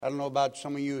I don't know about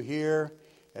some of you here.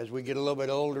 As we get a little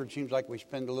bit older, it seems like we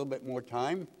spend a little bit more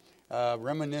time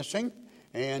reminiscing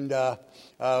and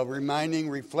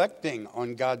reflecting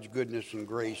on God's goodness and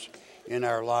grace in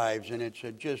our lives. And it's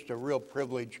just a real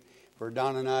privilege for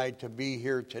Don and I to be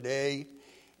here today,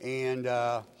 and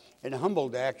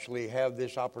humbled to actually have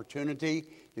this opportunity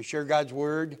to share God's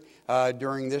Word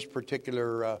during this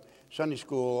particular Sunday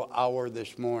school hour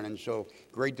this morning. So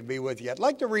great to be with you. I'd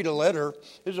like to read a letter.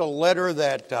 This is a letter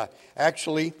that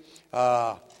actually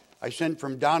I sent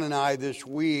from Don and I this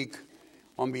week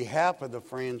on behalf of the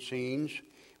Franseens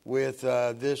with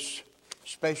this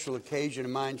special occasion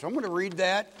in mind. So I'm going to read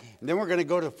that, and then we're going to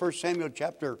go to 1 Samuel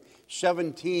chapter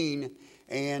 17,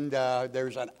 and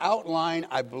there's an outline,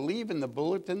 I believe, in the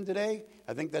bulletin today.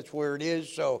 I think that's where it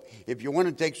is. So if you want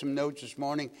to take some notes this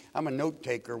morning, I'm a note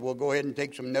taker. We'll go ahead and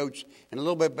take some notes in a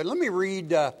little bit. But let me read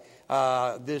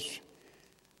this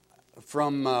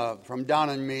from Don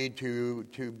and me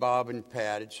to Bob and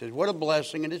Pat. It says, "What a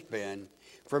blessing it has been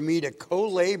for me to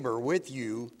co-labor with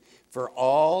you for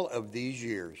all of these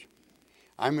years.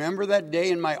 I remember that day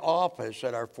in my office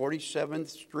at our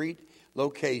 47th Street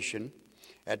location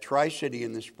at Tri-City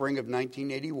in the spring of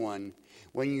 1981,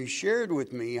 when you shared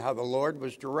with me how the Lord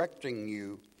was directing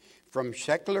you from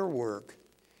secular work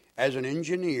as an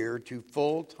engineer to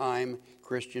full-time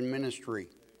Christian ministry.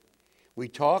 We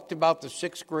talked about the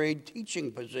 6th grade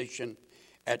teaching position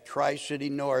at Tri-City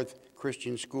North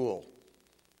Christian School.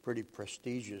 Pretty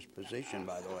prestigious position,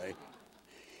 by the way.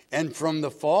 And from the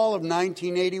fall of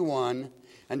 1981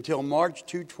 until March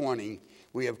 2020,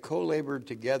 we have co-labored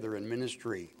together in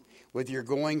ministry. With your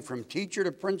going from teacher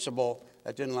to principal,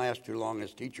 that didn't last too long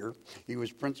as teacher. He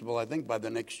was principal, I think, by the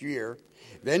next year.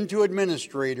 Then to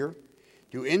administrator,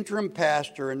 to interim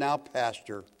pastor, and now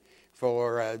pastor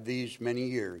for these many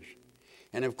years.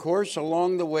 And of course,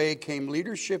 along the way came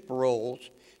leadership roles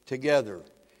together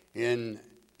in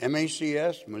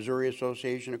MACS, Missouri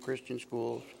Association of Christian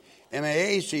Schools,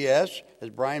 MAACS, as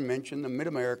Brian mentioned, the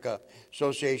Mid-America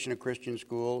Association of Christian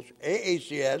Schools,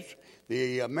 AACS,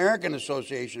 the American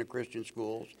Association of Christian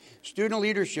Schools, student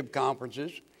leadership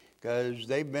conferences, because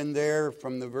they've been there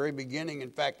from the very beginning.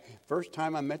 In fact, first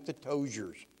time I met the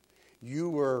Toziers, you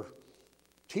were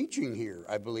teaching here,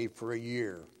 I believe, for a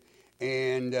year.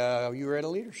 And you were at a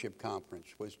leadership conference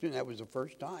with students. That was the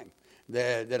first time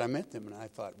that I met them. And I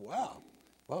thought, wow,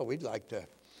 well, we'd like to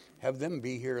have them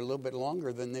be here a little bit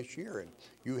longer than this year. And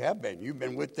you have been. You've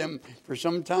been with them for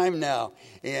some time now.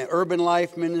 And Urban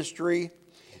Life Ministry,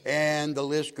 and the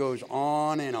list goes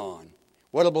on and on.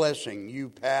 What a blessing you,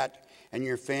 Pat, and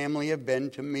your family have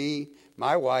been to me,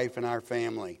 my wife, and our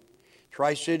family.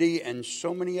 Tri-City and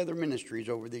so many other ministries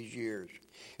over these years.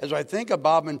 As I think of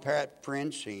Bob and Pat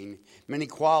Franseen, many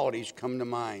qualities come to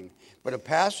mind. But a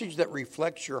passage that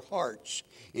reflects your hearts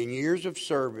in years of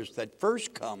service that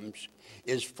first comes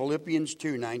is Philippians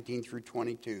 2, 19 through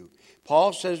 22.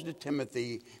 Paul says to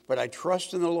Timothy, "But I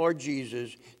trust in the Lord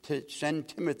Jesus to send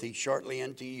Timothy shortly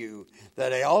unto you,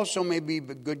 that I also may be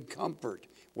of good comfort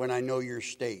when I know your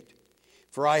state.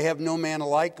 For I have no man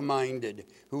like-minded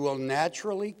who will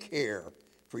naturally care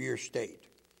for your state.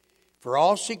 For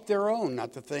all seek their own,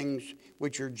 not the things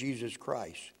which are Jesus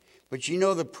Christ. But ye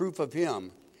know the proof of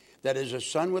him, that as a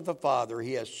son with the Father,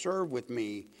 he has served with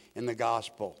me in the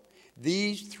gospel."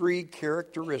 These three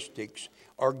characteristics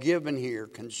are given here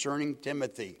concerning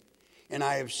Timothy, and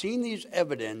I have seen these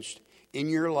evidenced in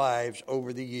your lives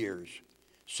over the years.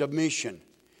 Submission.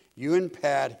 You and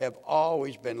Pat have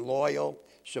always been loyal,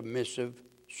 submissive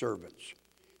servants.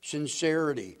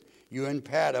 Sincerity. You and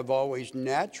Pat have always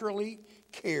naturally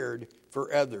cared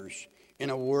for others in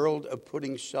a world of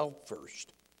putting self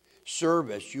first.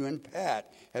 Service. You and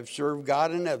Pat have served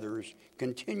God and others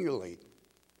continually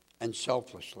and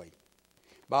selflessly.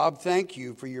 Bob, thank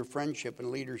you for your friendship and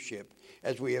leadership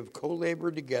as we have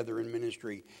co-labored together in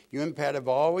ministry. You and Pat have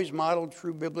always modeled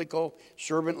true biblical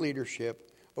servant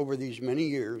leadership over these many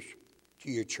years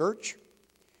to your church,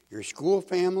 your school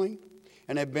family,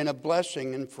 and have been a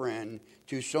blessing and friend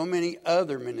to so many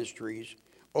other ministries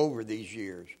over these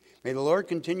years. May the Lord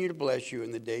continue to bless you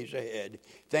in the days ahead.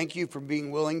 Thank you for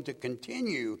being willing to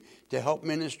continue to help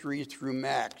ministries through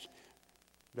MAX.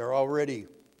 They're already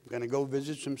going to go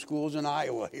visit some schools in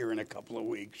Iowa here in a couple of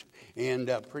weeks. And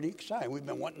pretty excited. We've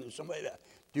been wanting somebody to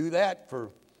do that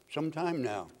for some time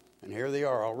now. And here they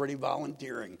are already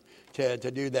volunteering to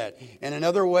do that. And in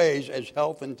other ways, as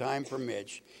health and time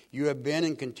permits, you have been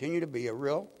and continue to be a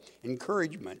real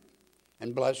encouragement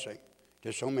and blessing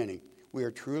to so many. We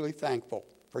are truly thankful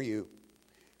for you.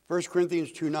 1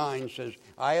 Corinthians 2:9 says,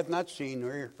 "I have not seen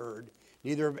nor heard,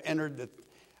 neither have entered the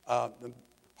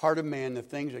heart of man the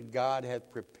things that God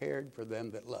hath prepared for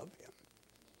them that love him.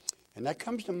 And that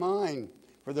comes to mind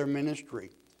for their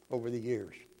ministry over the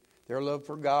years. Their love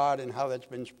for God and how that's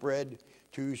been spread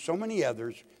to so many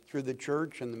others through the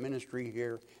church and the ministry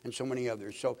here and so many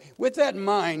others. So with that in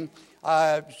mind,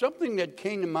 something that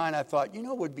came to mind I thought,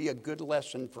 would be a good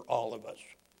lesson for all of us.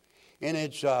 And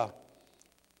it's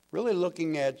really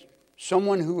looking at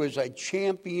someone who is a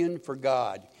champion for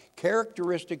God.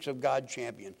 Characteristics of God's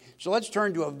champion. So let's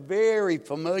turn to a very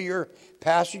familiar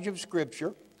passage of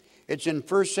Scripture. It's in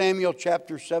 1 Samuel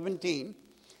chapter 17.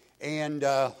 And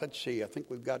let's see, I think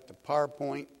we've got the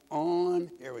PowerPoint on.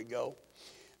 Here we go.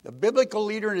 The biblical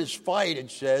leader in his fight,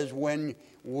 it says, when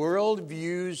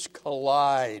worldviews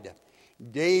collide.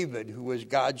 David, who was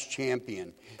God's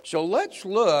champion. So let's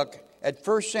look at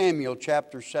 1 Samuel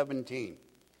chapter 17.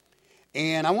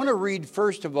 And I want to read,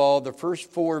 first of all, the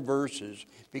first 4 verses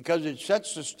because it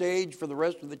sets the stage for the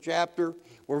rest of the chapter.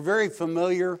 We're very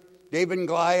familiar. David and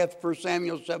Goliath, 1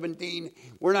 Samuel 17.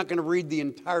 We're not going to read the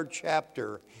entire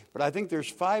chapter, but I think there's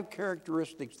 5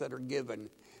 characteristics that are given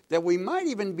that we might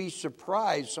even be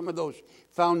surprised, some of those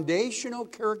foundational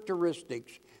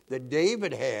characteristics that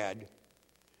David had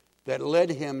that led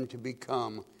him to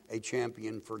become a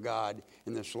champion for God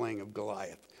in the slaying of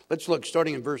Goliath. Let's look,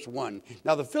 starting in verse 1.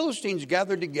 Now the Philistines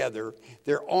gathered together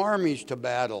their armies to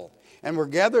battle, and were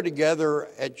gathered together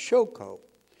at Shochoh,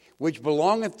 which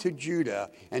belongeth to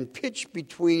Judah, and pitched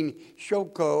between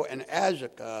Shochoh and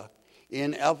Azekah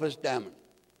in Ephes-dammim.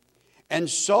 And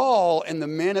Saul and the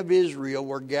men of Israel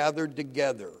were gathered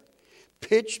together,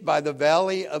 pitched by the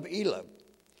valley of Elah,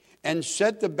 and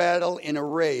set the battle in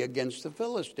array against the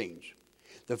Philistines.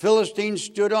 The Philistines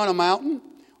stood on a mountain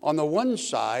on the one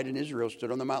side, and Israel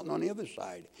stood on the mountain on the other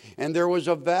side. And there was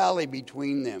a valley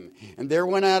between them. And there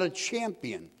went out a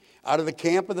champion out of the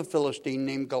camp of the Philistine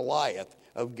named Goliath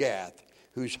of Gath,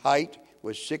 whose height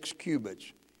was 6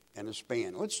 cubits and a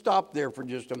span. Let's stop there for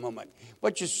just a moment.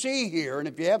 What you see here, and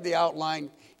if you have the outline,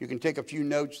 you can take a few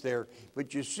notes there,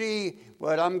 but you see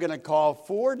what I'm going to call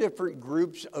 4 different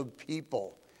groups of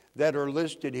people that are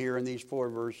listed here in these 4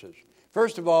 verses.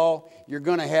 First of all, you're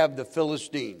going to have the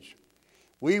Philistines.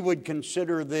 We would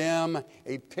consider them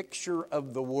a picture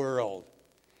of the world.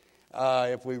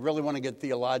 If we really want to get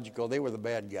theological, they were the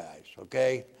bad guys,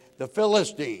 okay? The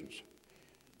Philistines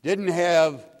didn't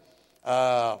have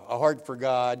a heart for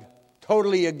God,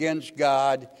 totally against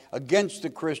God, against the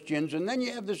Christians. And then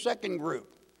you have the second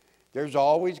group. There's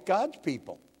always God's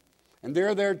people. And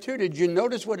they're there too. Did you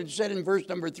notice what it said in verse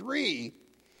number 3?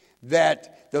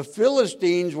 That the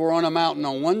Philistines were on a mountain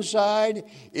on one side,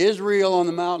 Israel on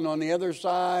the mountain on the other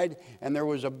side, and there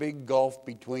was a big gulf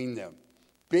between them.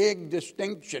 Big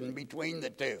distinction between the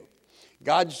two.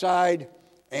 God's side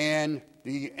and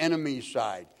the enemy's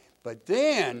side. But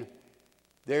then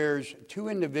there's 2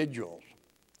 individuals.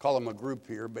 Call them a group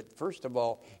here, but first of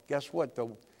all, guess what?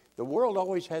 The world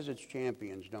always has its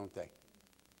champions, don't they?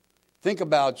 Think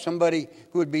about somebody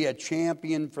who would be a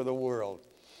champion for the world.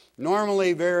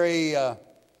 Normally very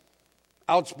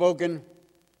outspoken,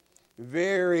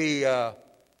 very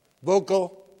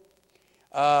vocal,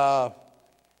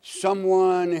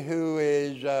 someone who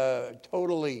is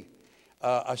totally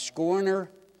a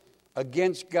scorner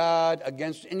against God,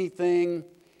 against anything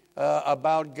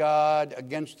about God,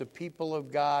 against the people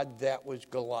of God. That was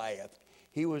Goliath.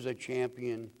 He was a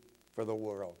champion for the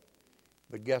world.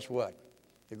 But guess what?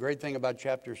 The great thing about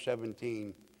chapter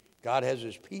 17, God has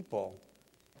his people.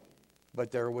 But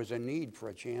there was a need for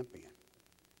a champion.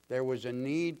 There was a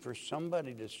need for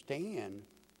somebody to stand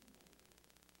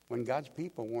when God's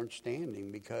people weren't standing,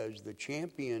 because the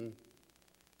champion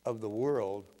of the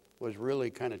world was really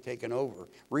kind of taken over.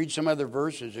 Read some other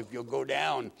verses if you'll go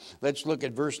down. Let's look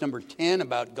at verse number 10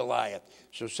 about Goliath.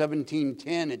 So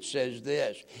 17:10, it says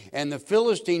this. And the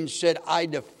Philistines said, I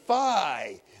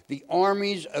defy the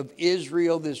armies of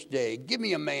Israel this day. Give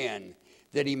me a man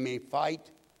that we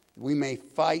may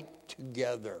fight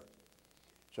together.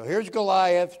 So here's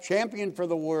Goliath, champion for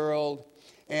the world,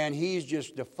 and he's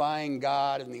just defying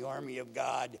God and the army of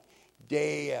God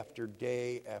day after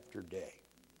day after day.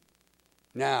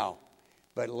 Now,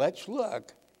 but let's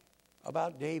look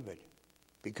about David,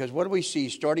 because what do we see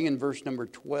starting in verse number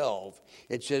 12?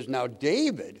 It says, now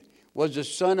David was the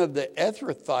son of the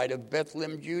Ephrathite of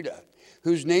Bethlehem, Judah,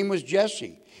 whose name was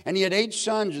Jesse. And he had 8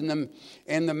 sons,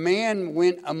 and the man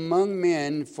went among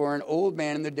men for an old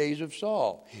man in the days of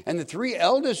Saul. And the 3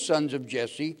 eldest sons of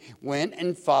Jesse went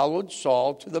and followed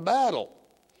Saul to the battle.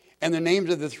 And the names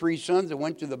of the 3 sons that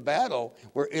went to the battle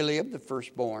were Eliab, the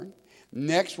firstborn.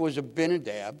 Next was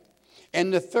Abinadab,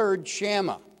 and the third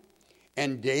Shammah.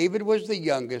 And David was the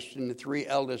youngest, and the 3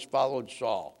 eldest followed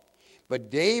Saul. But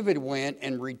David went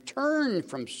and returned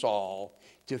from Saul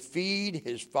to feed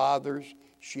his father's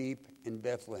sheep in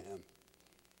Bethlehem.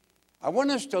 I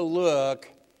want us to look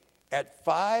at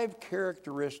 5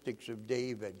 characteristics of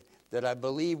David that I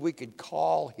believe we could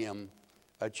call him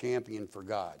a champion for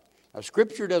God. Now,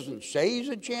 Scripture doesn't say he's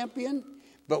a champion,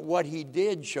 but what he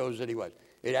did shows that he was.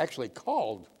 It actually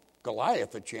called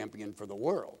Goliath a champion for the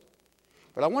world.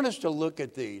 But I want us to look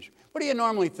at these. What do you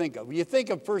normally think of? You think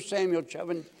of 1 Samuel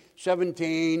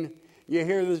 17. You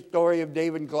hear the story of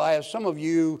David and Goliath. Some of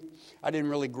you, I didn't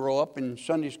really grow up in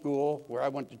Sunday school. Where I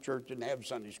went to church didn't have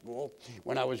Sunday school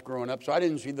when I was growing up, so I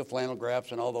didn't see the flannel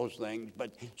graphs and all those things.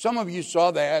 But some of you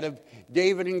saw that of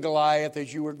David and Goliath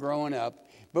as you were growing up.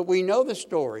 But we know the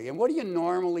story. And what do you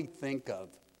normally think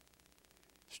of?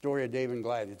 The story of David and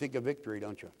Goliath. You think of victory,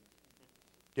 don't you?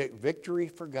 Victory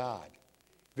for God.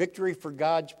 Victory for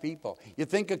God's people. You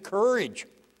think of courage.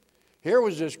 Here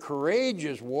was this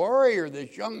courageous warrior,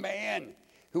 this young man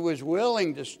who was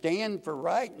willing to stand for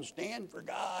right and stand for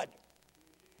God.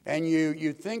 And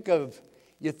you think of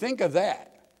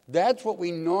that. That's what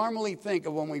we normally think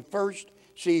of when we first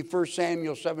see 1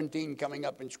 Samuel 17 coming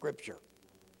up in Scripture.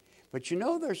 But you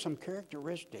know, there's some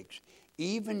characteristics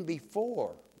even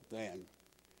before then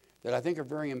that I think are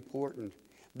very important.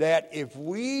 That if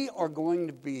we are going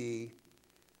to be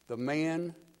the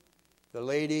man, the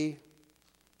lady,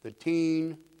 the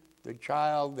teen, the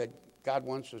child that God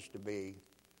wants us to be,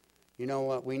 you know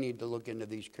what? We need to look into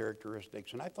these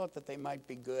characteristics. And I thought that they might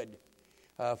be good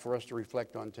for us to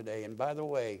reflect on today. And by the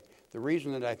way, the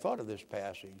reason that I thought of this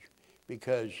passage,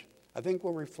 because I think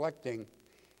we're reflecting,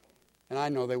 and I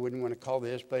know they wouldn't want to call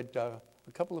this, but a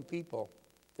couple of people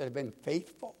that have been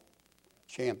faithful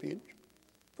champions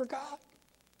for God,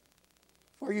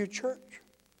 for your church,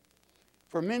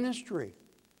 for ministry,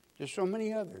 just so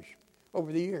many others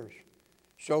over the years.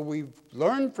 So we've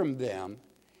learned from them,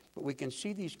 but we can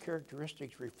see these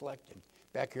characteristics reflected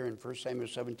back here in 1 Samuel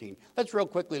 17. Let's real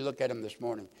quickly look at them this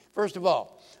morning. First of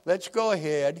all, let's go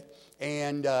ahead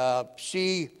and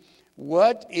see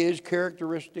what is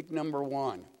characteristic number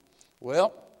 1.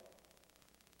 Well,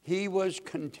 he was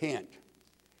content.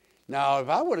 Now, if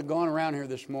I would have gone around here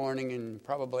this morning and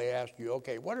probably asked you,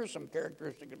 okay, what are some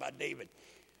characteristics about David?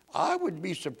 I would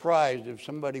be surprised if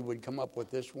somebody would come up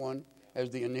with this one as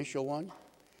the initial one.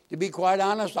 To be quite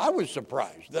honest, I was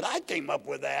surprised that I came up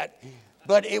with that.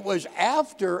 But it was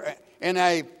after, and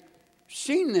I've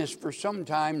seen this for some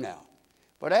time now,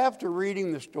 but after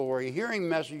reading the story, hearing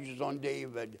messages on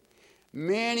David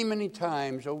many, many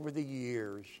times over the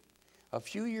years, a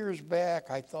few years back,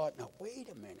 I thought, now wait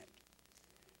a minute.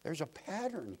 There's a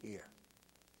pattern here.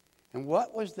 And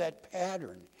what was that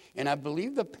pattern? And I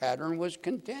believe the pattern was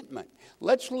contentment.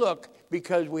 Let's look,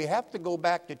 because we have to go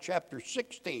back to chapter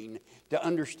 16 to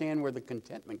understand where the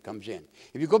contentment comes in.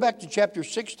 If you go back to chapter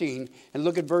 16 and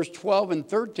look at verse 12 and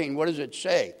 13, what does it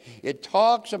say? It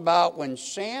talks about when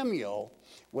Samuel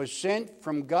was sent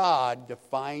from God to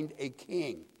find a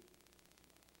king.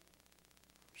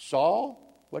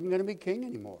 Saul wasn't going to be king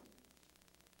anymore.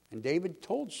 And David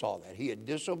told Saul that. He had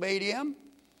disobeyed him,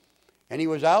 and he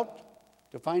was out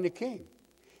to find a king.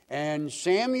 And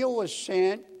Samuel was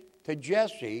sent to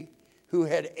Jesse, who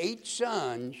had 8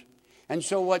 sons. And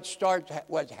so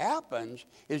what happens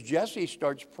is Jesse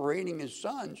starts parading his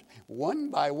sons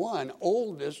one by one,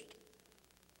 oldest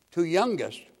to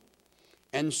youngest.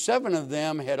 And 7 of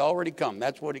them had already come.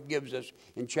 That's what it gives us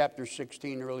in chapter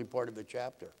 16, the early part of the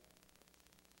chapter.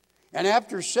 And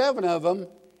after 7 of them,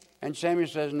 and Samuel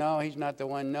says, no, he's not the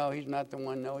one. No, he's not the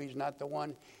one. No, he's not the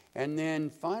one. And then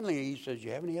finally he says,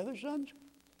 you have any other sons?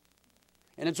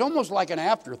 And it's almost like an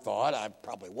afterthought. I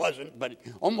probably wasn't, but it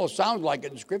almost sounds like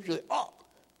it in Scripture. Oh,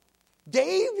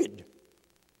 David.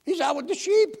 He's out with the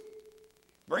sheep.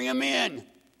 Bring him in.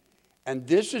 And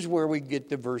this is where we get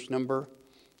to verse number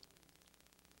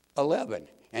 11.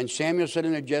 And Samuel said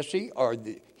unto Jesse, are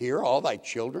here all thy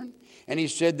children? And he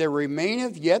said, there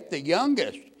remaineth yet the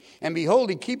youngest. And behold,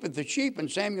 he keepeth the sheep. And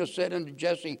Samuel said unto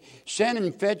Jesse, send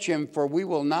and fetch him, for we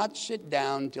will not sit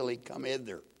down till he come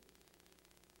hither.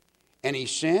 And he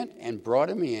sent and brought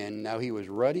him in. Now he was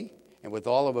ruddy, and with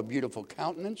all of a beautiful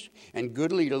countenance, and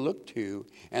goodly to look to.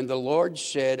 And the Lord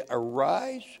said,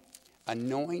 arise,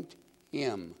 anoint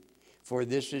him, for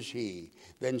this is he.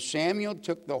 Then Samuel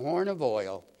took the horn of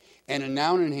oil, and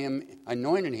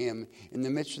anointed him in the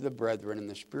midst of the brethren. And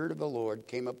the Spirit of the Lord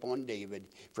came upon David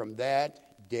from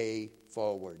that day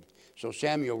forward. So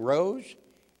Samuel rose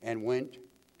and went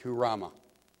to Ramah.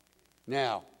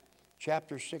 Now,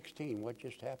 chapter 16, what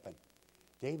just happened?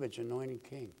 David's anointed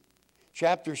king.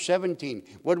 Chapter 17,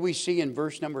 what do we see in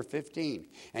verse number 15?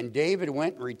 And David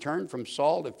went and returned from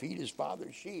Saul to feed his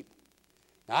father's sheep.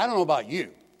 Now, I don't know about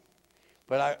you,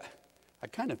 but I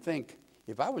kind of think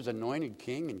if I was anointed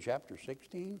king in chapter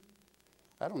 16,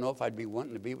 I don't know if I'd be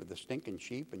wanting to be with the stinking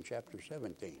sheep in chapter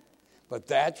 17. But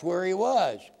that's where he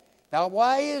was. Now,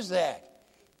 why is that?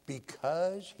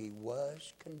 Because he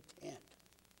was content.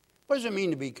 What does it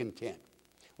mean to be content?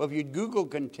 Well, if you Google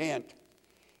content,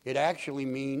 it actually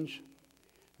means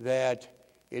that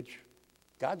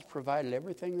God's provided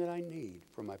everything that I need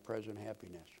for my present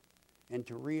happiness. And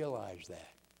to realize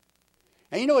that.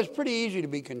 And you know, it's pretty easy to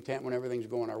be content when everything's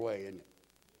going our way, isn't it?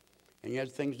 And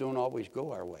yet things don't always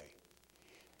go our way.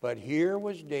 But here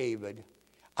was David.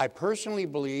 I personally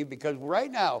believe, because right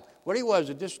now, what he was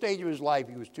at this stage of his life,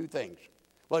 he was two things.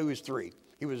 Well, he was three.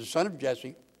 He was the son of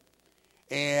Jesse.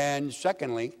 And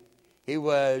secondly, he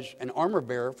was an armor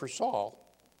bearer for Saul.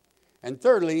 And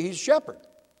thirdly, he's shepherd.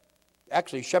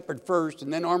 Actually, shepherd first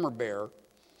and then armor bearer.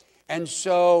 And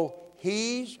so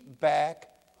he's back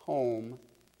home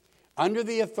under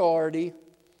the authority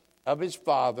of his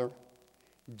father,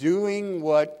 doing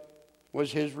what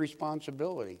was his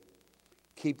responsibility,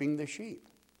 keeping the sheep.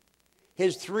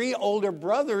 His three older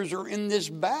brothers are in this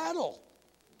battle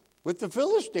with the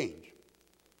Philistines.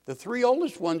 The three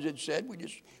oldest ones, it said, we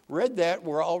just read that,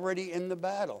 were already in the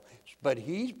battle. But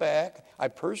he's back. I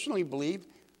personally believe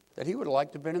that he would have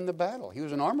liked to have been in the battle. He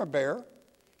was an armor bearer.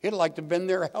 He'd have liked to have been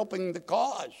there helping the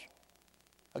cause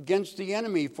against the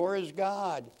enemy for his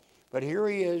God. But here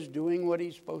he is doing what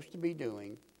he's supposed to be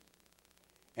doing.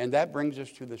 And that brings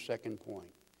us to the second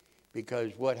point.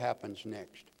 Because what happens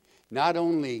next? Not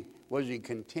only was he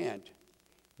content,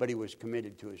 but he was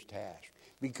committed to his task.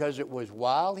 Because it was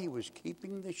while he was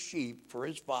keeping the sheep for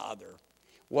his father,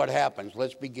 what happens?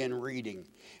 Let's begin reading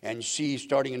and see,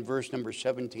 starting in verse number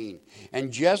 17.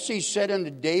 And Jesse said unto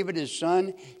David his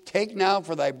son, Take now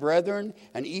for thy brethren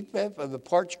an ephah of the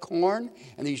parched corn,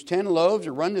 and these 10 loaves,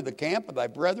 and run to the camp of thy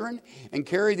brethren, and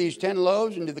carry these 10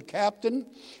 loaves into the captain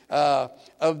of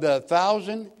the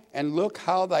 1,000, and look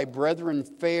how thy brethren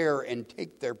fare, and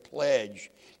take their pledge.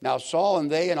 Now Saul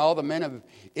and they and all the men of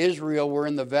Israel were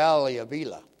in the valley of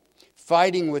Elah,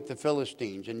 fighting with the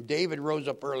Philistines. And David rose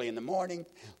up early in the morning,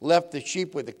 left the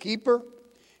sheep with the keeper,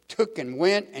 took and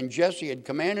went, and Jesse had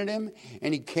commanded him,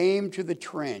 and he came to the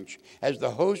trench as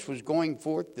the host was going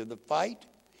forth to the fight,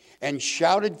 and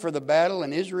shouted for the battle.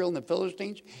 And Israel and the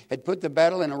Philistines had put the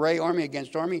battle in array, army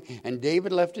against army. And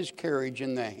David left his carriage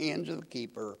in the hands of the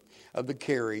keeper of the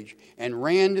carriage, and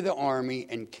ran to the army,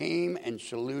 and came and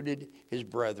saluted his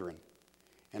brethren.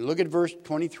 And look at verse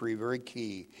 23, very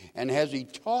key. And as he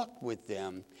talked with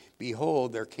them,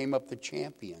 behold, there came up the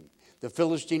champion, the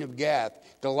Philistine of Gath,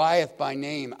 Goliath by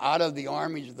name, out of the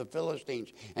armies of the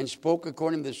Philistines, and spoke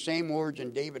according to the same words,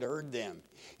 and David heard them.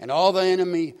 And all the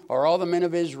enemy, or all the men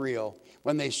of Israel,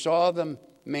 when they saw the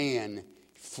man,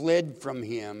 fled from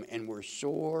him, and were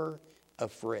sore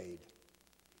afraid.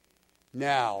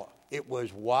 Now, it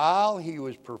was while he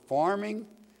was performing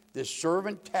this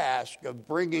servant task of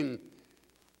bringing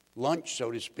lunch,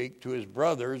 so to speak, to his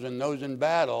brothers and those in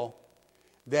battle,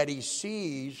 that he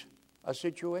sees a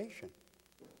situation.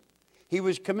 He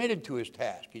was committed to his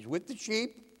task. He's with the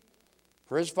sheep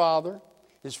for his father.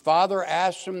 His father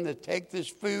asks him to take this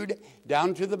food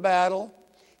down to the battle.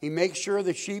 He makes sure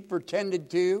the sheep are tended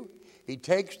to. He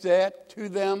takes that to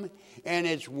them, and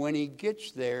it's when he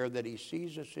gets there that he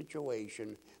sees a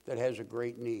situation that has a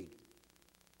great need.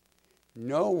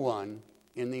 No one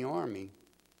in the army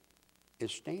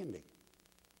is standing.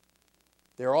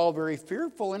 They're all very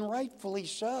fearful, and rightfully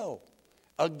so,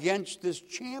 against this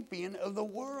champion of the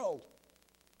world,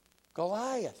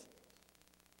 Goliath.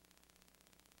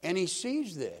 And he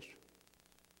sees this,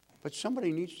 but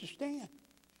somebody needs to stand.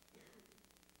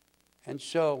 And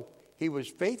so he was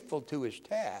faithful to his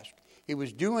task. He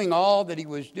was doing all that he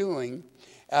was doing.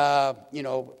 I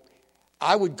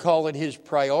would call it his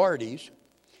priorities,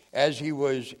 as he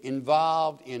was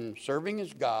involved in serving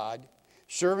his God,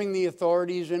 serving the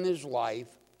authorities in his life.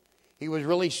 He was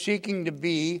really seeking to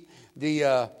be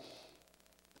the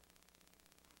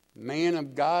man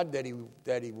of God that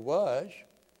he was,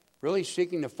 really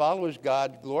seeking to follow his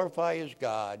God, glorify his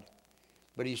God.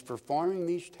 But he's performing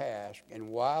these tasks, and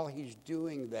while he's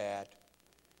doing that,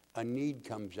 a need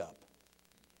comes up,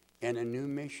 and a new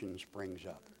mission springs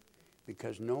up,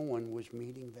 because no one was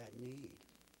meeting that need.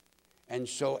 And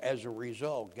so as a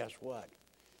result, guess what?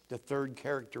 The third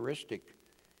characteristic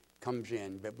comes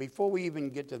in. But before we even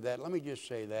get to that, let me just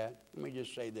say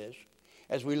this.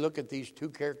 As we look at these two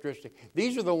characteristics,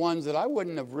 these are the ones that I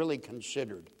wouldn't have really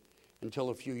considered until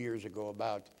a few years ago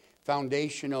about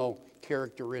foundational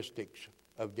characteristics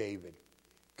of David.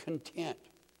 Content.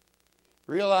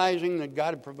 Realizing that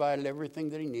God had provided everything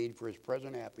that he needed for his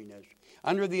present happiness,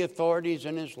 under the authorities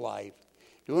in his life,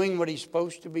 doing what he's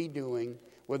supposed to be doing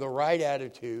with the right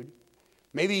attitude.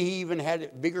 Maybe he even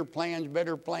had bigger plans,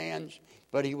 better plans,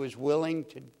 but he was willing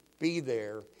to be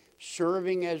there,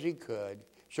 serving as he could,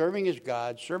 serving his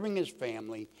God, serving his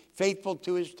family, faithful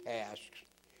to his tasks.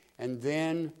 And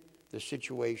then the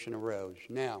situation arose.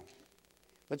 Now,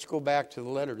 let's go back to the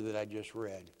letter that I just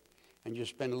read and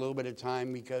just spend a little bit of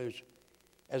time, because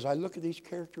as I look at these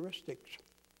characteristics,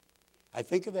 I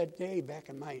think of that day back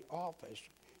in my office,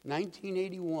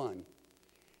 1981,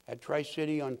 at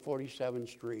Tri-City on 47th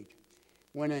Street,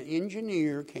 when an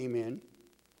engineer came in,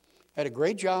 had a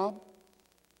great job,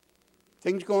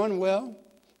 things going well,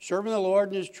 serving the Lord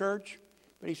in his church,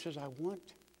 but he says,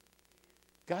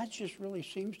 God just really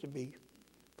seems to be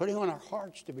putting on our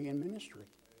hearts to be in ministry.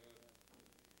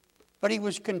 But he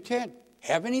was content.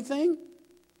 Have anything?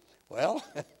 Well,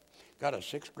 got a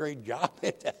 6th grade job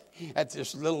at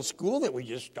this little school that we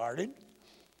just started.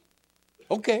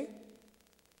 Okay,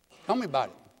 tell me about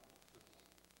it.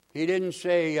 He didn't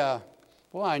say,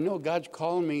 well, I know God's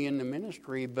calling me into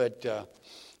ministry, but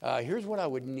here's what I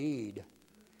would need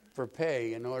for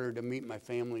pay in order to meet my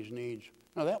family's needs.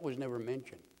 No, that was never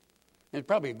mentioned. And it's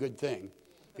probably a good thing,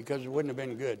 because it wouldn't have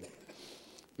been good.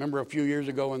 Remember a few years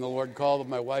ago when the Lord called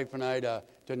my wife and I to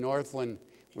Northland.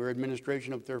 We were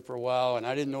administration up there for a while, and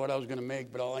I didn't know what I was going to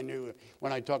make, but all I knew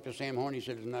when I talked to Sam Horn, he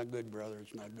said, it's not good, brother,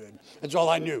 it's not good. That's all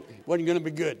I knew. It wasn't going to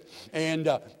be good. And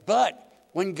but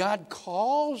when God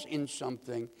calls in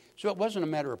something, so it wasn't a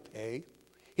matter of pay.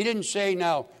 He didn't say,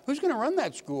 now, who's going to run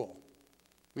that school?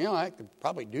 I could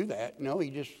probably do that. No, he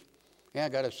just, I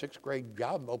got a 6th grade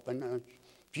job open. A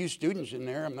few students in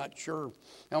there. I'm not sure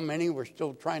how many. We're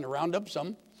still trying to round up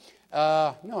some.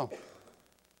 No,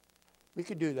 we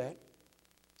could do that.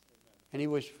 And he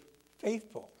was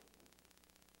faithful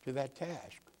to that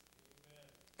task.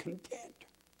 Content.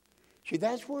 See,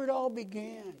 that's where it all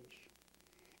begins.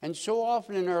 And so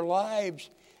often in our lives,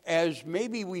 as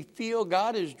maybe we feel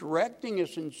God is directing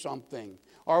us in something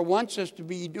or wants us to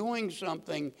be doing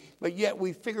something, but yet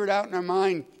we figured out in our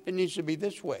mind it needs to be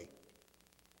this way.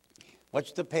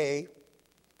 What's the pay?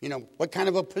 What kind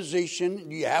of a position?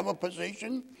 Do you have a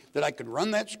position that I could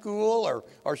run that school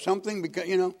or something? Because,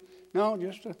 no,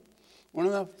 just one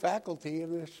of the faculty of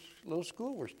this little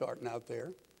school we're starting out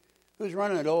there. Who's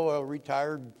running it? Oh, a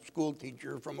retired school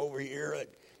teacher from over here that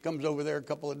comes over there a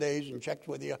couple of days and checks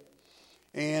with you.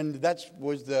 And that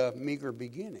was the meager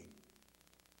beginning.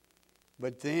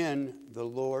 But then the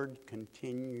Lord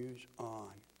continues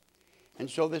on. And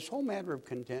so this whole matter of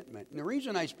contentment, and the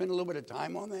reason I spend a little bit of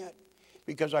time on that,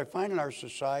 because I find in our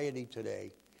society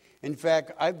today, in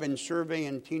fact, I've been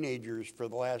surveying teenagers for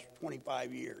the last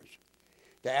 25 years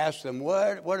to ask them,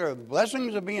 what are the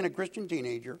blessings of being a Christian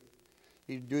teenager?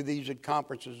 You do these at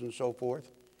conferences and so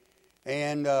forth.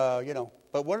 And,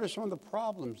 but what are some of the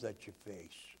problems that you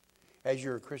face as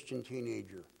you're a Christian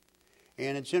teenager?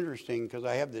 And it's interesting because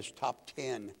I have this top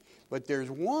 10. But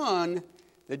there's one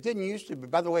that didn't used to be.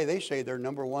 By the way, they say their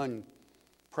number one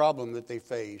problem that they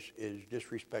face is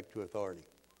disrespect to authority.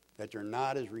 That they're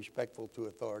not as respectful to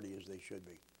authority as they should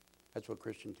be. That's what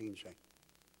Christian teens say.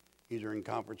 These are in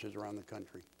conferences around the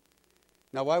country.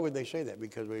 Now, why would they say that?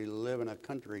 Because we live in a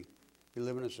country, we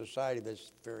live in a society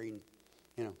that's very,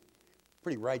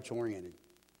 pretty rights-oriented.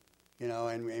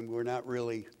 And we're not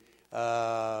really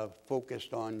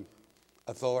focused on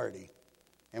authority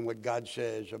and what God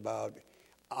says about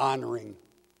honoring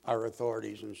our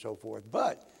authorities and so forth.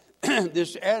 But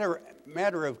this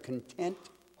matter of content,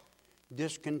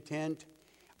 discontent,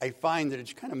 I find that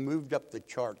it's kind of moved up the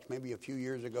charts. Maybe a few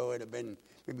years ago it had been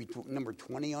maybe number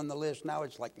 20 on the list. Now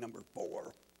it's like number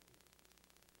 4.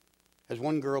 As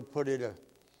one girl put it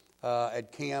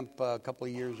at camp a couple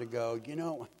of years ago,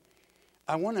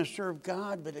 I want to serve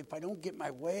God, but if I don't get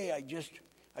my way, I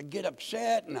get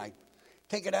upset and I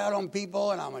take it out on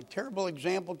people, and I'm a terrible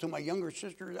example to my younger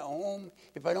sisters at home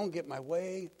if I don't get my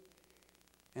way.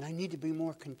 And I need to be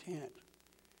more content.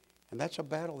 And that's a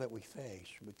battle that we face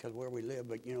because where we live.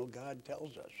 But, God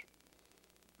tells us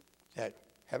that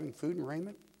having food and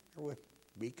raiment,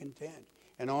 be content.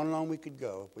 And on we could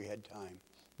go if we had time.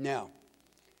 Now,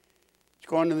 let's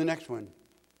go on to the next one.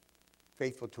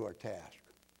 Faithful to our task.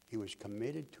 He was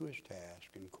committed to his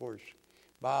task. And, of course,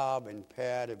 Bob and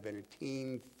Pat have been a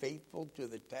team faithful to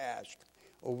the task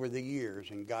over the years,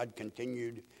 and God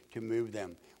continued to move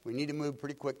them. We need to move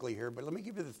pretty quickly here, but let me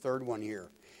give you the third one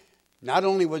here. Not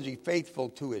only was he faithful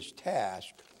to his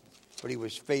task, but he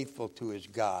was faithful to his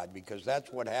God, because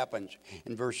that's what happens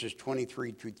in verses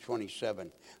 23 through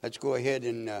 27. Let's go ahead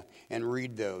and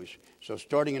read those. So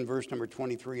starting in verse number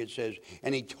 23, it says,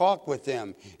 "And he talked with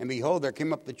them, and behold, there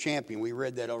came up the champion." We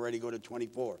read that already. Go to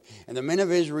 24. "And the men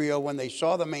of Israel, when they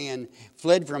saw the man,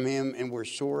 fled from him and were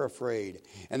sore afraid.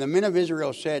 And the men of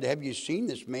Israel said, Have you seen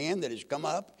this man that is come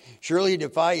up? Surely he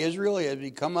defy Israel as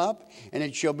he come up. And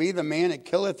it shall be the man that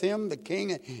killeth him, the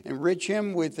king, enrich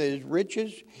him with his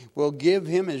riches, will give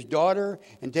him his daughter,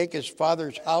 and take his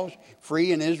father's house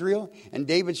free in Israel. And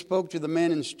David spoke to the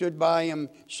men and stood by him,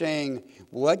 saying,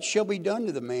 What shall be done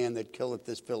to the man that killeth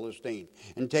this Philistine,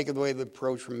 and taketh away the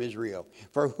reproach from Israel?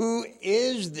 For who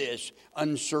is this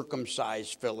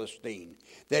uncircumcised Philistine,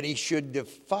 that he should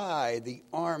defy the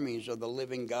armies of the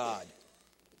living God?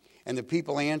 And the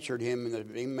people answered him in the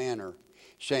same manner,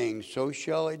 saying, So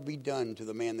shall it be done to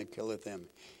the man that killeth him.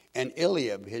 And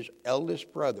Eliab, his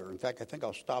eldest brother," in fact, I think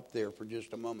I'll stop there for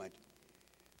just a moment.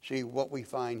 See, what we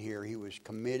find here, he was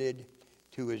committed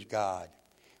to his God.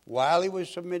 While he was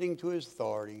submitting to his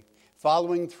authority,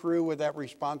 following through with that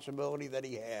responsibility that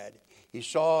he had, he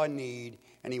saw a need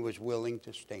and he was willing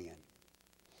to stand.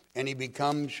 And he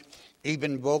becomes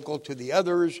even vocal to the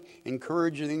others,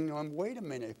 encouraging them, wait a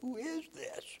minute, who is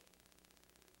this?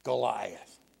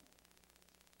 Goliath.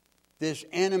 This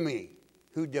enemy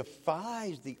who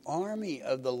defies the army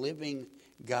of the living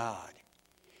God.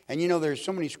 And you know, there's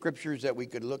so many scriptures that we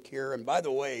could look here. And by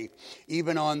the way,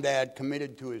 even on that,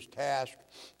 committed to his task,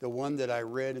 the one that I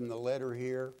read in the letter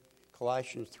here,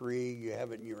 Colossians 3, you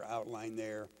have it in your outline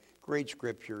there. Great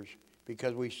scriptures,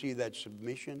 because we see that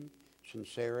submission,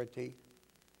 sincerity,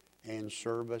 and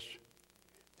service.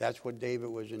 That's what David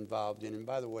was involved in. And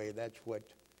by the way, that's what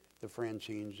the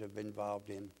Franseens have been involved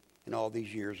in all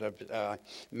these years I've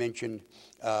mentioned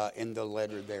in the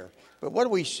letter there. But what do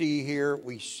we see here?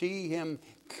 We see him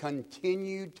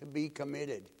continue to be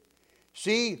committed.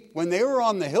 See, when they were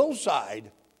on the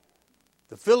hillside,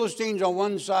 the Philistines on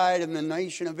one side and the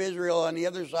nation of Israel on the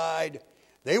other side,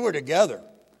 they were together.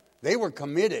 They were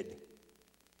committed.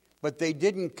 But they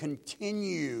didn't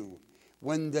continue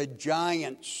when the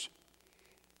giants,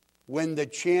 when the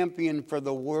champion for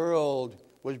the world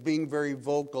was being very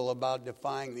vocal about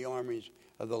defying the armies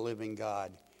of the living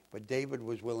God. But David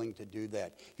was willing to do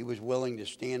that. He was willing to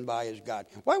stand by his God.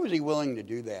 Why was he willing to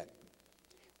do that?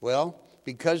 Well,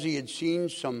 because he had seen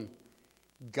some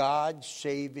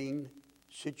God-saving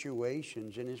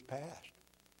situations in his past.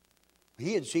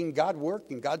 He had seen God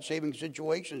work in God-saving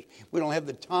situations. We don't have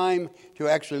the time to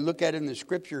actually look at it in the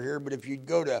scripture here, but if you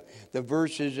go to the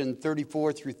verses in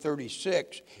 34 through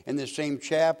 36 in the same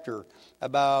chapter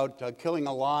about killing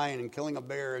a lion and killing a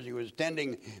bear as he was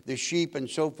tending the sheep and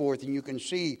so forth, and you can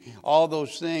see all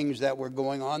those things that were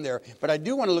going on there. But I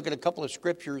do want to look at a couple of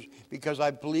scriptures because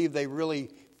I believe they really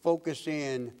focus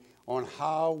in on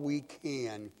how we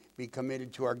can be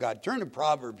committed to our God. Turn to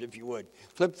Proverbs, if you would.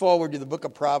 Flip forward to the book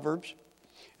of Proverbs.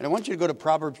 And I want you to go to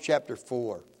Proverbs chapter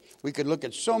 4. We could look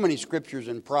at so many scriptures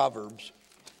in Proverbs.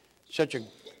 Such a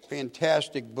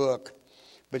fantastic book.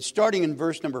 But starting in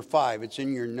verse number 5, it's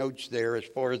in your notes there as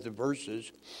far as the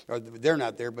verses. Or they're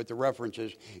not there, but the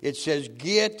references. It says,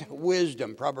 Get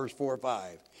wisdom, Proverbs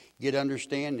 4:5. Get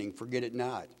understanding, forget it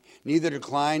not. Neither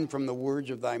decline from the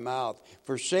words of thy mouth.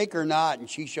 Forsake her not, and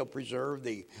she shall preserve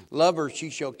thee. Love her,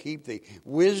 she shall keep thee.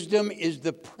 Wisdom is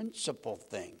the principal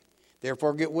thing.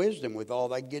 Therefore get wisdom. With all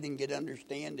thy getting, get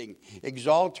understanding.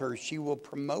 Exalt her, she will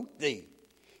promote thee.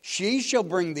 She shall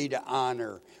bring thee to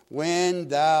honor when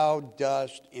thou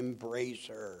dost embrace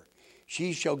her.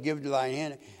 She shall give to thy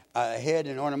hand a head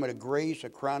an ornament of grace, a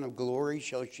crown of glory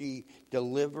shall she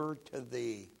deliver to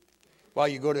thee. While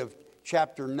you go to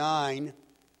chapter 9,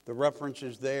 the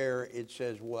references there, it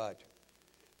says what?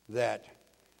 That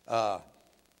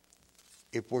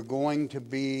if we're going to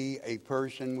be a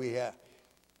person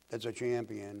that's a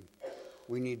champion,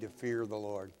 we need to fear the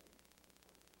Lord.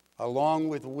 Along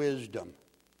with wisdom,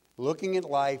 looking at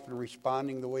life and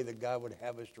responding the way that God would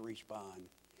have us to respond.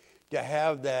 To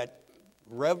have that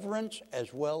reverence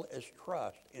as well as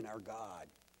trust in our God.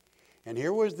 And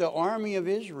here was the army of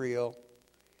Israel,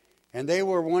 and they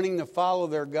were wanting to follow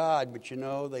their God, but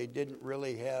they didn't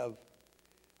really have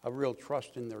a real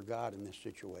trust in their God in this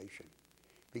situation.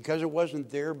 Because it wasn't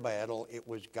their battle, it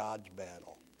was God's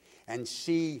battle. And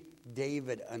see,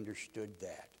 David understood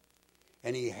that.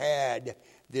 And he had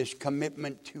this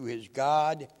commitment to his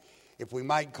God. If we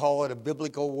might call it a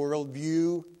biblical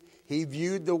worldview, he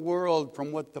viewed the world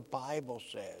from what the Bible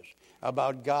says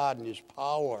about God and his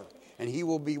power. And he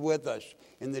will be with us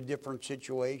in the different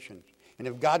situations. And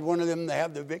if God wanted them to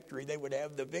have the victory, they would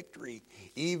have the victory,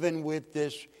 even with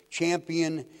this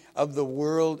champion of the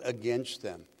world against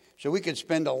them. So we could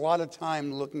spend a lot of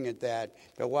time looking at that.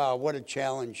 But wow, what a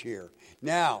challenge here.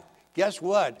 Now, guess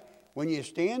what? When you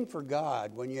stand for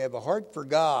God, when you have a heart for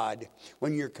God,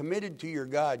 when you're committed to your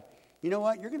God, you know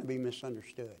what? You're going to be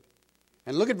misunderstood.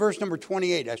 And look at verse number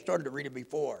 28. I started to read it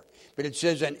before. But it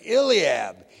says, and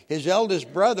Eliab, his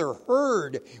eldest brother,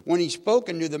 heard when he spoke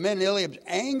unto the men. Eliab's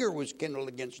anger was kindled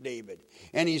against David.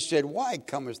 And he said, why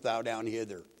comest thou down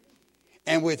hither?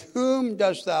 And with whom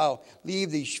dost thou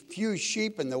leave these few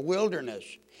sheep in the wilderness?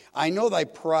 I know thy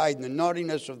pride and the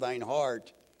naughtiness of thine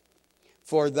heart.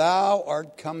 For thou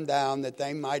art come down that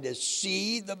thou mightest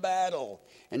see the battle.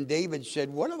 And David said,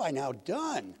 what have I now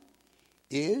done?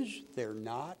 Is there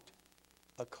not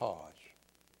a cause?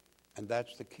 And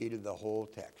that's the key to the whole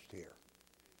text here.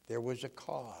 There was a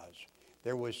cause.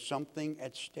 There was something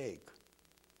at stake.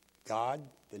 God,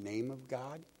 the name of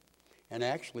God, and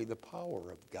actually the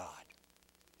power of God.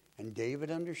 And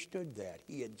David understood that.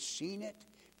 He had seen it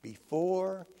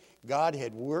before. God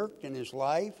had worked in his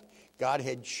life. God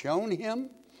had shown him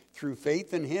through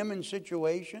faith in him in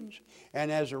situations.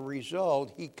 And as a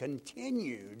result, he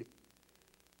continued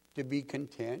to be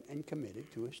content and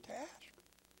committed to his task.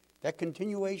 That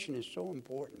continuation is so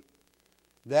important.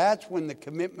 That's when the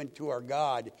commitment to our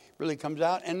God really comes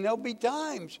out. And there'll be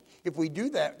times, if we do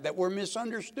that we're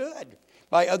misunderstood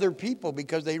by other people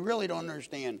because they really don't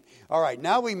understand. All right,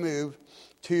 now we move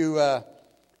to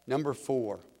number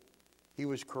 4. He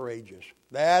was courageous.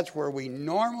 That's where we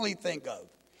normally think of.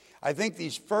 I think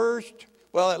these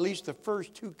at least the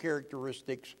first 2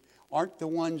 characteristics aren't the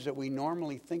ones that we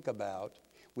normally think about.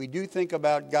 We do think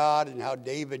about God and how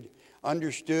David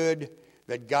understood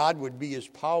that God would be his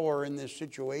power in this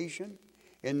situation,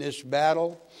 in this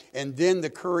battle, and then the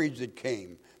courage that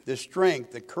came, the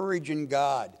strength, the courage in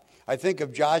God. I think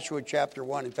of Joshua chapter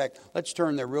 1. In fact, let's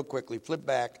turn there real quickly. Flip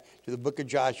back to the book of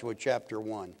Joshua chapter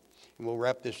 1, and we'll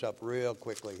wrap this up real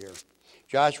quickly here.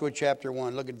 Joshua chapter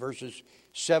 1, look at verses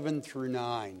 7 through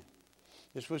 9.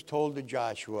 This was told to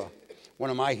Joshua, one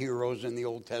of my heroes in the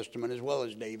Old Testament, as well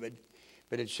as David.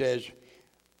 But it says,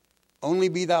 only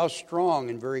be thou strong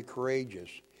and very courageous,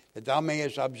 that thou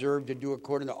mayest observe to do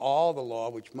according to all the law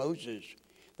which Moses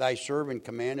thy servant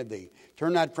commanded thee.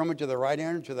 Turn not from it to the right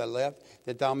hand or to the left,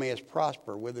 that thou mayest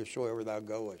prosper whithersoever thou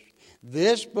goest.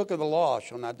 This book of the law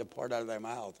shall not depart out of thy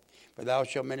mouth, but thou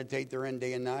shalt meditate therein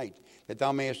day and night, that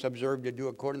thou mayest observe to do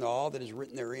according to all that is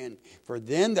written therein. For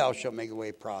then thou shalt make a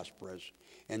way prosperous,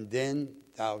 and then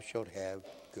thou shalt have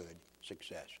good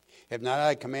success. Have not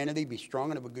I commanded thee, be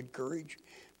strong and of a good courage?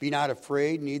 Be not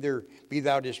afraid, neither be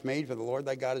thou dismayed, for the Lord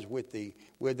thy God is with thee,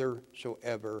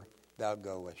 whithersoever thou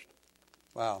goest.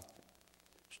 Wow.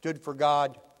 Stood for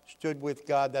God, stood with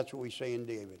God. That's what we say in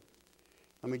David.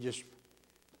 Let me just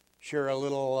share a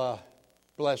little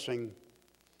blessing,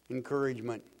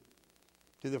 encouragement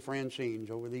to the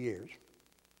Franseens over the years.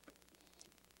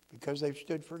 Because they've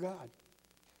stood for God.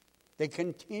 They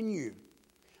continued.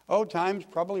 Times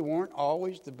probably weren't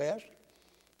always the best.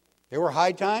 There were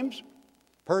high times,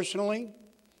 personally,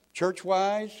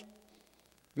 church-wise,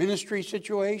 ministry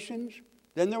situations.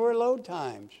 Then there were low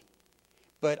times.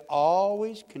 But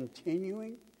always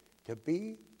continuing to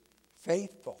be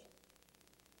faithful.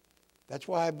 That's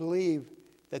why I believe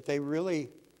that they really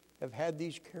have had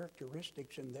these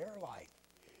characteristics in their life.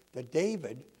 The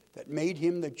David that made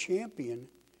him the champion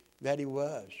that he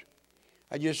was.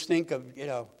 I just think of,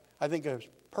 I think of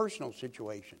personal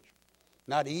situations.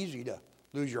 Not easy to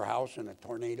lose your house in a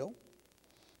tornado.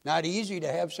 Not easy to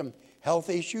have some health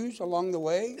issues along the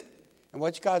way. And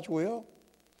what's God's will?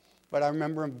 But I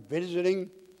remember him visiting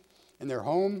in their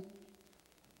home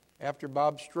after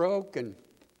Bob's stroke and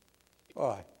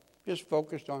just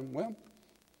focused on,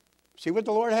 see what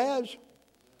the Lord has.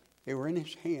 They were in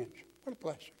his hands. What a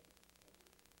blessing.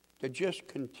 To just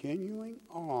continuing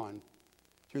on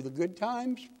through the good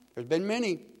times. There's been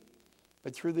many,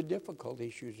 but through the difficult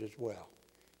issues as well.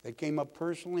 That came up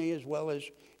personally as well as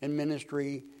in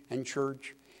ministry and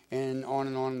church, and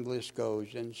on the list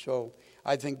goes. And so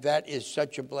I think that is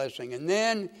such a blessing. And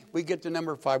then we get to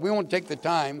number 5. We won't take the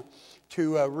time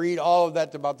to read all of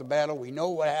that about the battle. We know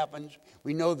what happens.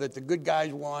 We know that the good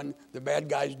guys won. The bad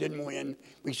guys didn't win.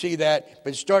 We see that.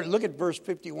 But look at verse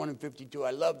 51 and 52.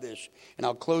 I love this. And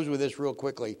I'll close with this real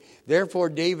quickly. Therefore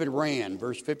David ran,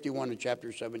 verse 51 of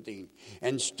chapter 17,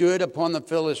 and stood upon the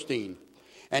Philistine,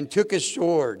 and took his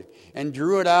sword, and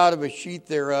drew it out of a sheath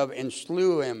thereof, and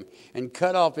slew him, and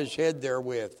cut off his head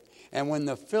therewith. And when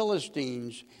the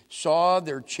Philistines saw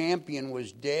their champion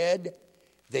was dead,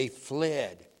 they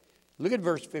fled. Look at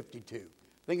verse 52.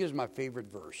 think this is my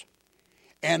favorite verse.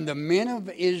 And the men of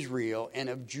Israel and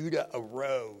of Judah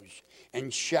arose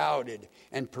and shouted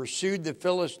and pursued the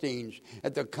Philistines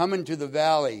at the coming to the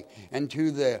valley and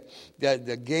to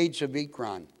the gates of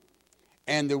Ekron.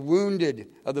 And the wounded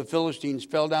of the Philistines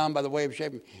fell down by the way of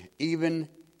Shaphan, even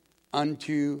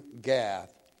unto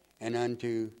Gath and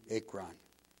unto Ekron.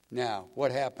 Now,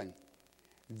 what happened?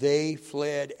 They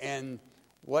fled, and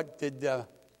what did the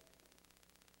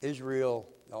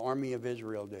army of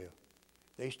Israel do?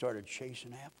 They started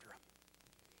chasing after him.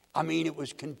 I mean, it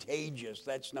was contagious.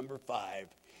 That's number 5.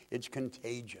 It's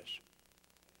contagious.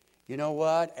 You know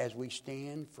what? As we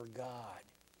stand for God,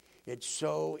 it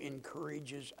so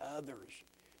encourages others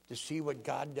to see what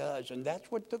God does. And that's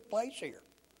what took place here.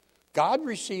 God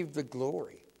received the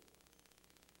glory.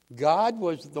 God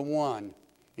was the one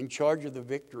in charge of the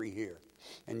victory here.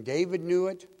 And David knew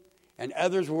it. And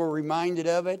others were reminded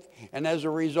of it. And as a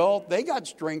result, they got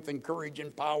strength and courage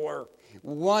and power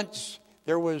once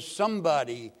there was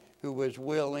somebody who was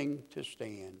willing to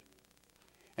stand.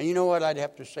 And you know what? I'd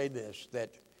have to say this,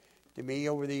 that to me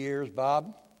over the years,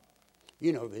 Bob,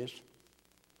 you know this.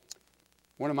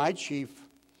 One of my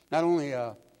not only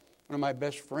one of my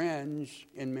best friends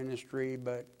in ministry,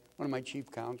 but one of my chief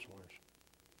counselors.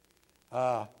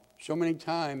 So many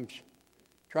times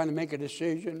trying to make a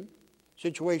decision,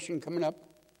 situation coming up.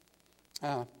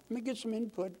 Let me get some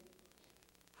input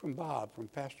from Bob, from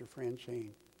Pastor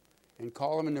Franseen, and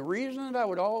call him. And the reason that I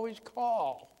would always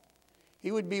call, he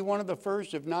would be one of the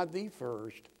first, if not the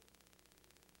first,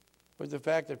 was the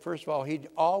fact that, first of all, he'd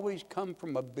always come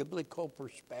from a biblical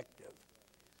perspective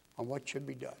on what should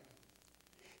be done.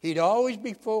 He'd always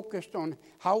be focused on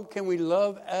how can we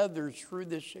love others through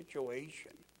this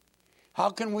situation. How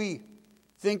can we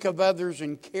think of others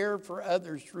and care for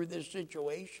others through this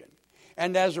situation?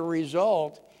 And as a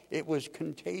result, it was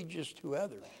contagious to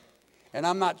others. And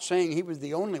I'm not saying he was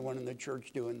the only one in the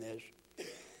church doing this.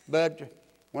 But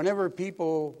whenever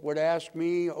people would ask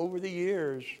me over the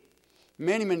years,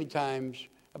 many, many times,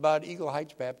 about Eagle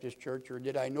Heights Baptist Church, or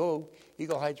did I know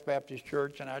Eagle Heights Baptist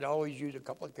Church, and I'd always use a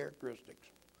couple of characteristics.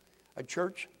 A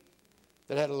church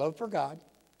that had a love for God,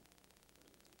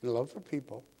 and a love for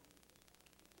people,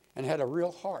 and had a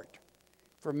real heart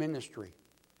for ministry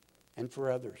and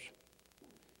for others.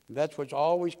 That's what's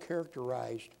always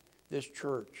characterized this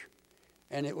church.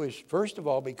 And it was, first of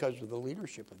all, because of the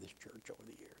leadership of this church over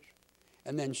the years.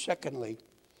 And then secondly,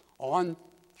 on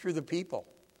through the people.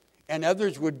 And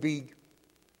others would be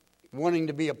wanting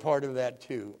to be a part of that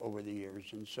too over the years.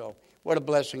 And so what a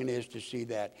blessing it is to see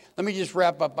that. Let me just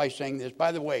wrap up by saying this.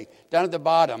 By the way, down at the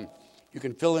bottom, you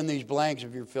can fill in these blanks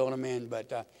if you're filling them in.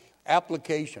 But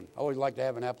application. I always like to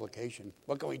have an application.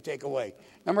 What can we take away?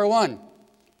 Number 1,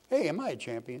 hey, am I a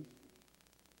champion?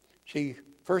 See,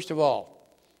 first of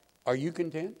all, are you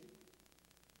content?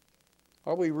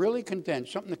 Are we really content?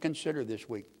 Something to consider this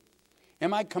week.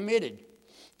 Am I committed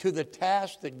to the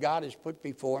task that God has put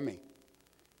before me?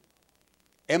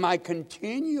 Am I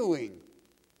continuing,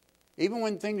 even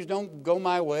when things don't go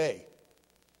my way?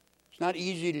 It's not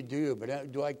easy to do,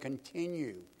 but do I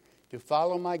continue to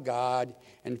follow my God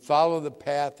and follow the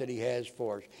path that He has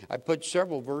for us? I put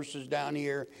several verses down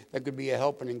here that could be a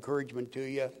help and encouragement to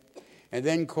you. And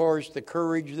then, of course, the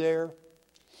courage there.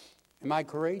 Am I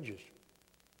courageous?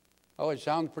 Oh, it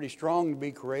sounds pretty strong to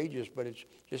be courageous, but it's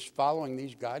just following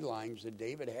these guidelines that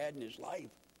David had in his life.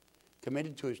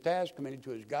 Committed to his task, committed to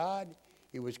his God.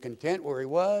 He was content where he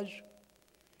was.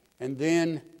 And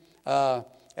then,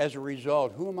 as a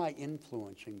result, who am I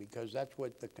influencing? Because that's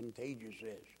what the contagious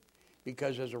is.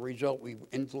 Because as a result, we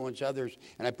influence others.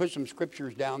 And I put some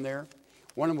scriptures down there.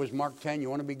 One of them was Mark 10. You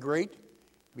want to be great?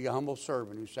 Be a humble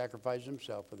servant who sacrifices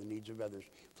himself for the needs of others.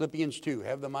 Philippians 2,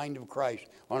 have the mind of Christ.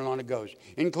 On and on it goes.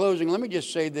 In closing, let me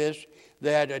just say this,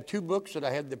 that 2 books that I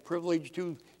had the privilege,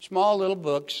 2 small little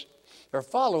books, or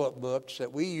follow-up books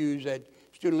that we use at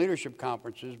student leadership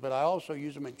conferences, but I also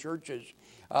use them at churches.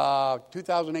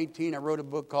 2018, I wrote a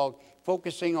book called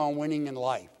Focusing on Winning in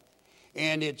Life.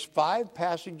 And it's 5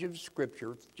 passages of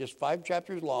Scripture, just 5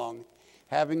 chapters long,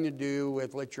 having to do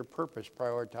with let your purpose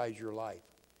prioritize your life.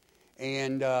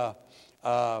 And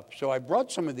so I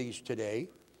brought some of these today.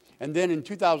 And then in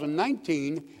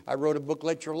 2019, I wrote a book,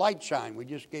 Let Your Light Shine. We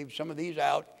just gave some of these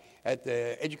out at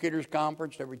the Educators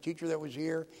Conference. Every teacher that was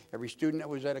here, every student that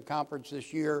was at a conference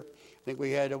this year. I think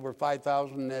we had over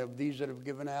 5,000 of these that have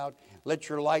given out. Let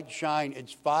Your Light Shine.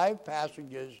 It's 5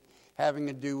 passages having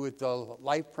to do with the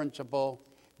life principle,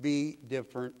 be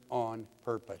different on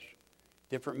purpose.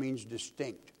 Different means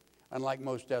distinct, unlike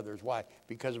most others. Why?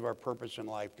 Because of our purpose in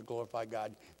life, to glorify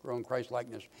God, grow in Christ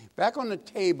likeness. Back on the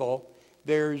table,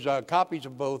 there's copies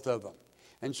of both of them.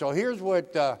 And so here's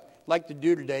what I'd like to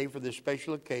do today for this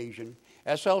special occasion.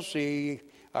 SLC,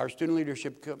 our Student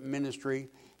Leadership Ministry,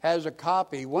 has a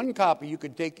copy. One copy, you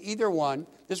could take either one.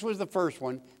 This was the first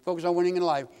one, Focus on Winning in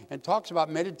Life, and talks about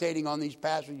meditating on these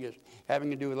passages having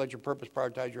to do with let your purpose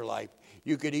prioritize your life.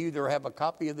 You could either have a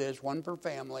copy of this, one per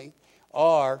family,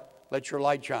 or Let Your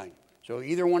Light Shine. So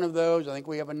either one of those, I think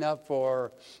we have enough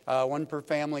for one per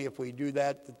family if we do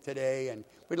that today. And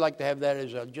we'd like to have that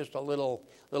as just a little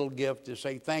gift to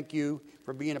say thank you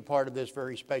for being a part of this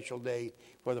very special day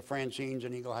for the Franseens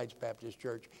and Eagle Heights Baptist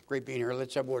Church. Great being here.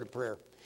 Let's have a word of prayer.